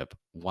relationship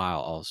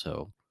while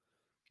also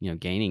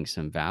gaining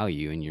some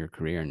value in your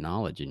career and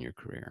knowledge in your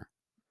career.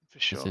 For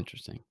That's sure.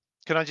 interesting.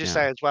 Can I just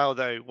Yeah. say as well,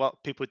 though,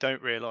 what people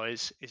don't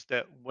realize is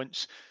that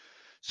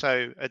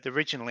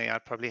originally I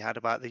probably had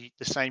about the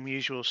same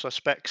usual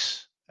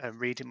suspects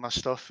reading my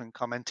stuff and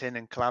commenting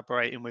and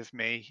collaborating with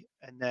me.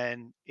 And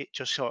then it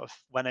just sort of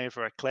went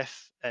over a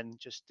cliff,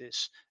 and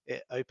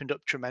it opened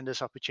up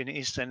tremendous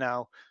opportunities. So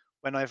now,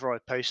 whenever I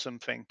post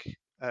something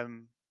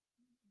um,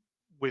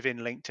 within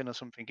LinkedIn or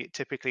something, it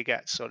typically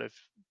gets sort of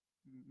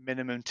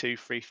minimum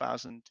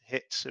 2-3,000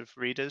 hits of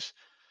readers,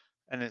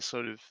 and it's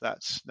sort of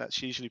that's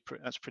usually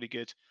that's pretty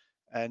good.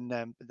 And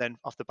then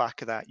off the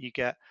back of that, you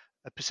get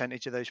a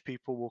percentage of those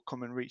people will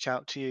come and reach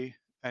out to you.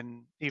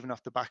 And even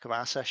off the back of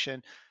our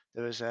session,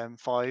 there was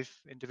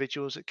 5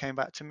 individuals that came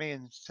back to me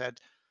and said,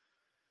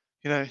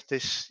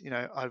 this,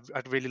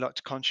 I'd really like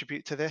to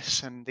contribute to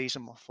this, and these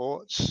are my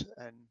thoughts.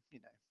 And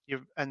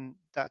and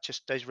that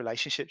just those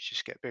relationships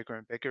just get bigger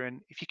and bigger.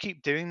 And if you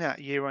keep doing that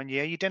year on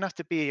year, you don't have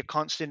to be a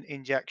constant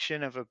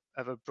injection of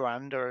a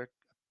brand or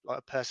like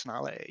a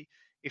personality.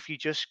 If you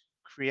just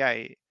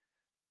create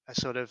a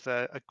sort of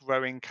a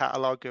growing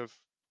catalog of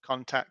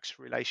contacts,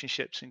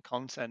 relationships, and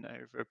content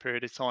over a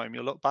period of time,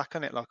 you'll look back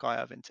on it like I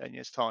have in 10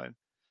 years' time,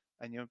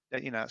 and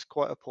it's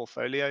quite a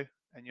portfolio,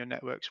 and your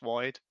network's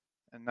wide.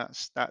 And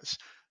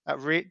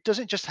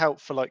doesn't just help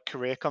for like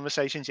career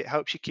conversations, it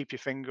helps you keep your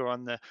finger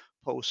on the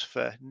pulse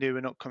for new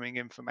and upcoming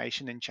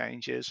information and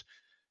changes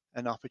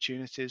and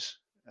opportunities.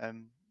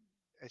 um,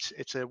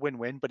 it's a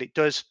win-win, but it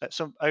does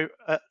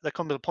there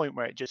comes a point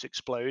where it just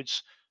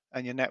explodes,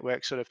 and your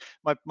network sort of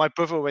my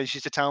brother always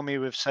used to tell me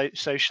with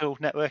social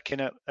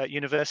networking at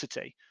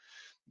university,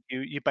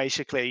 you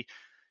basically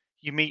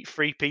you meet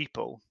 3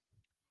 people,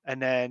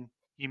 and then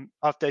you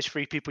of those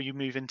 3 people you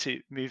move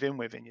in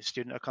with in your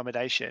student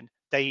accommodation,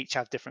 they each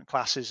have different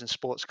classes and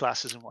sports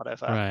classes and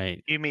whatever.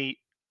 Right. You meet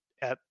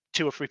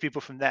 2 or 3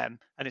 people from them,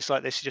 and it's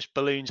like this just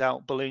balloons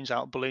out, balloons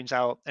out, balloons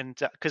out. And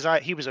because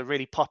he was a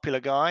really popular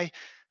guy,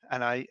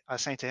 and I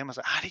was saying to him, I was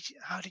like,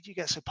 how did you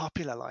get so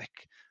popular,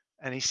 like?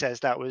 And he says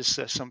that was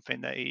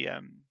something that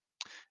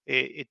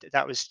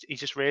that was he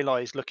just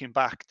realized looking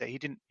back that he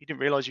didn't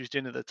realize he was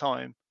doing at the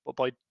time, but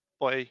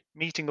by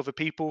meeting other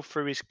people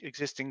through his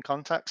existing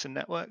contacts and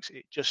networks,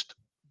 it just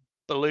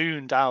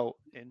ballooned out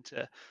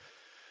into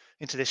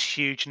this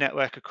huge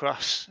network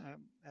across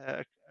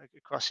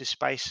his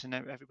space, and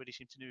everybody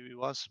seemed to know who he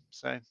was.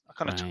 So I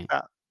kind of took Right.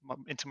 that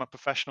into my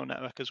professional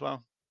network as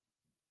well.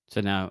 So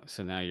now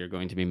you're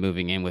going to be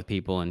moving in with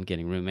people and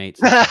getting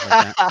roommates and stuff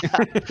like that?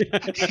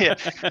 Yeah,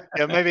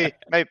 yeah,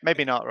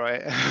 maybe not,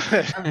 right?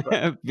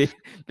 But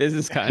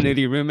Business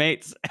continuity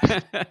roommates?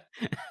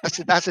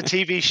 that's a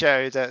TV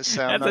show that's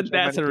I'm That's a not sure that's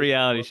many a people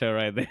reality know. show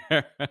right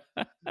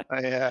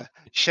there.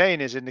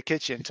 Shane is in the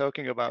kitchen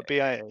talking about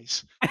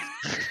BIAs.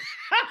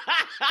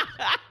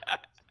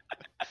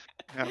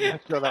 Yeah, I'm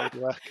not sure that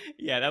would work.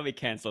 Yeah, that'll be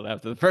canceled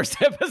after the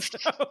first episode.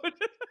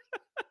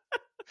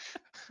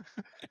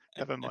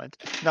 Never mind.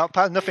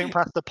 Nothing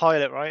past the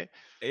pilot, right?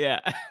 Yeah.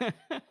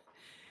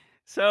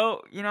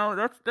 So, really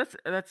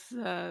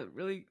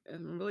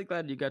I'm really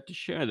glad you got to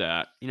share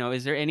that.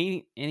 Is there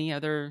any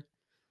other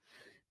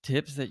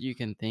tips that you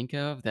can think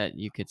of that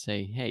you could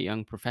say, "Hey,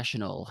 young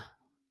professional,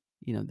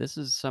 this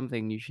is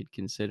something you should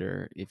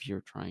consider if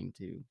you're trying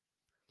to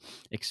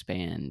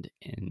expand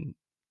and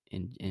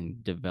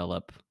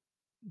develop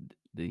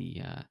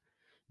the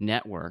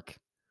network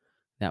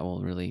that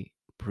will really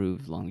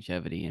prove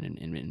longevity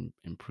and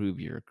improve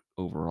your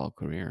overall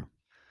career."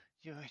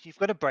 You've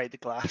got to break the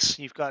glass.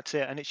 You've got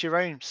to, and it's your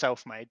own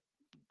self-made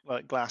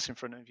like glass in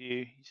front of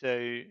you.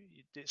 So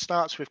it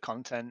starts with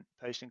content,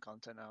 posting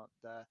content out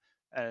there,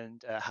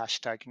 and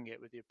hashtagging it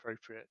with the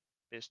appropriate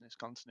business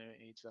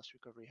continuity, disaster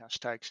recovery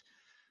hashtags.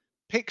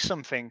 Pick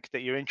something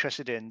that you're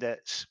interested in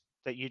that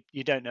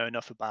you don't know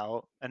enough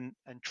about, and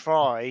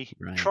Right.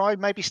 try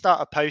maybe start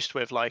a post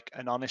with like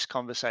an honest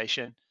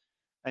conversation,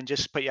 and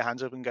just put your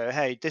hands up and go,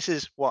 hey, this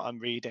is what I'm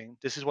reading,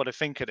 this is what I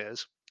think it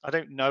is. I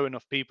don't know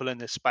enough people in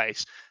this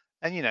space.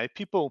 And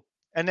people,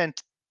 and then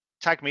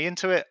tag me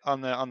into it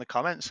on the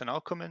comments, and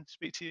I'll come and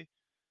speak to you.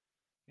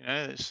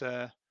 It's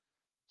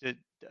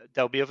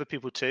there'll be other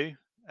people too,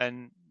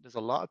 and there's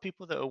a lot of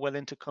people that are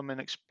willing to come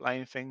and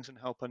explain things and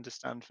help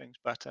understand things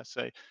better.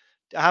 So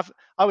I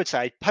would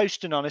say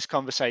post an honest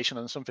conversation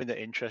on something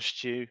that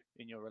interests you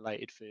in your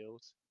related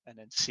field, and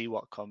then see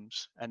what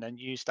comes, and then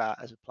use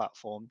that as a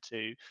platform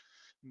to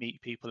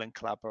meet people and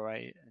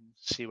collaborate, and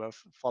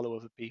follow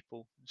other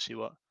people and see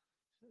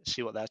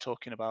what they're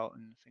talking about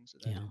and things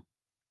that they're Yeah. doing.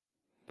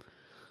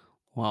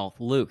 Well,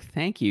 Luke,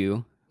 thank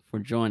you for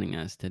joining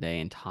us today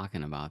and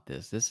talking about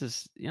this. This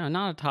is,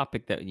 not a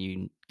topic that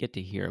you get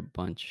to hear a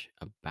bunch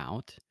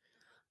about.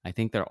 I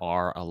think there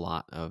are a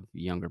lot of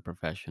younger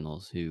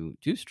professionals who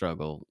do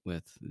struggle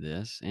with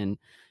this, and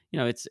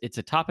it's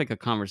a topic of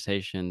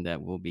conversation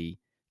that we'll be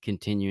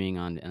continuing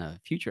on in a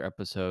future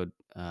episode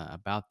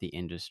about the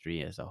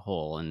industry as a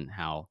whole and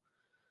how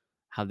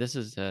this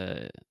is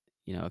a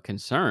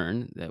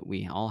concern that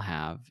we all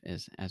have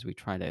as we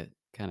try to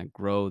kind of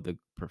grow the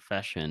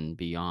profession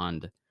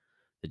beyond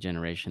the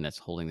generation that's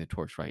holding the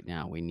torch right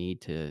now. We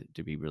need to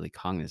be really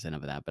cognizant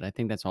of that. But I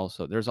think there's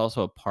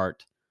also a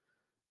part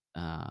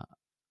uh,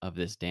 of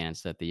this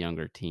dance that the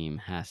younger team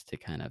has to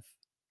kind of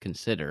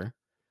consider.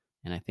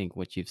 And I think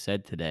what you've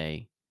said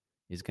today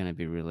is going to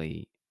be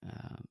really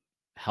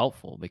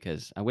helpful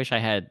because I wish I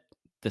had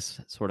this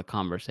sort of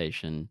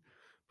conversation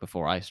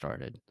before I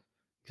started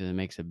because it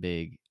makes a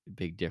big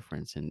big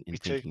difference in Me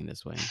too. thinking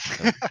this way.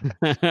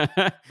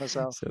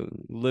 Myself. So,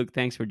 Luke,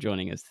 thanks for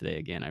joining us today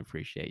again. I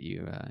appreciate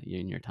you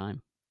and your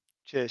time.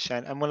 Cheers,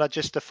 Shane. And will I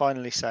just to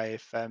finally say,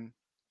 if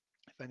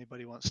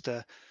anybody wants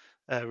to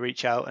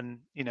reach out and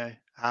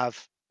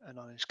have an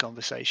honest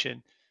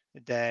conversation,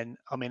 then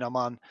I mean I'm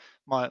on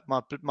my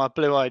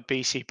Blue Eyed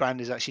BC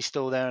brand is actually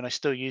still there, and I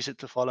still use it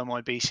to follow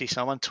my BC.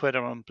 So I'm on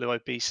Twitter on Blue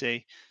Eyed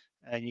BC,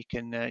 and you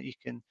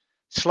can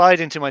slide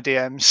into my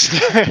DMs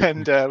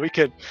and we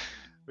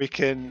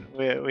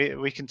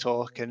can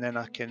talk, and then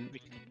we can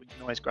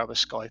always grab a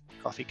Skype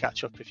coffee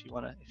catch up if you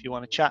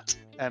wanna chat.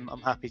 I'm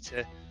happy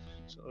to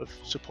sort of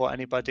support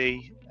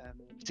anybody,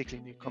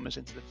 particularly newcomers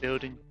into the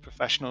field and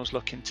professionals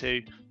looking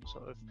to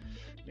sort of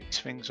mix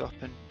things up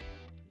and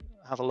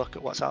have a look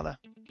at what's out there.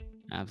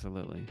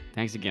 Absolutely.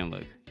 Thanks again,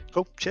 Luke.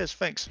 Cool. Cheers.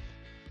 Thanks.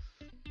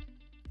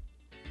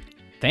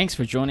 Thanks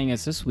for joining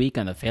us this week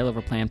on the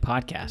Failover Plan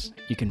podcast.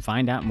 You can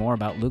find out more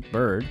about Luke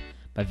Bird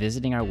by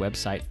visiting our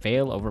website,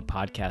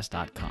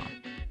 failoverpodcast.com.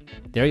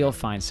 There you'll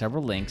find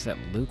several links that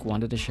Luke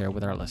wanted to share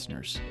with our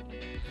listeners.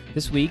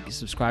 This week,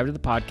 subscribe to the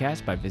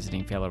podcast by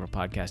visiting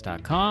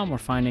failoverpodcast.com or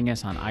finding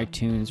us on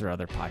iTunes or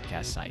other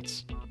podcast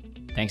sites.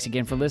 Thanks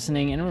again for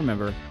listening, and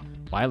remember,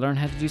 why learn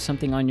how to do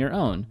something on your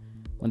own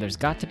when there's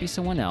got to be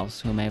someone else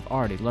who may have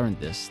already learned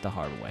this the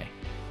hard way?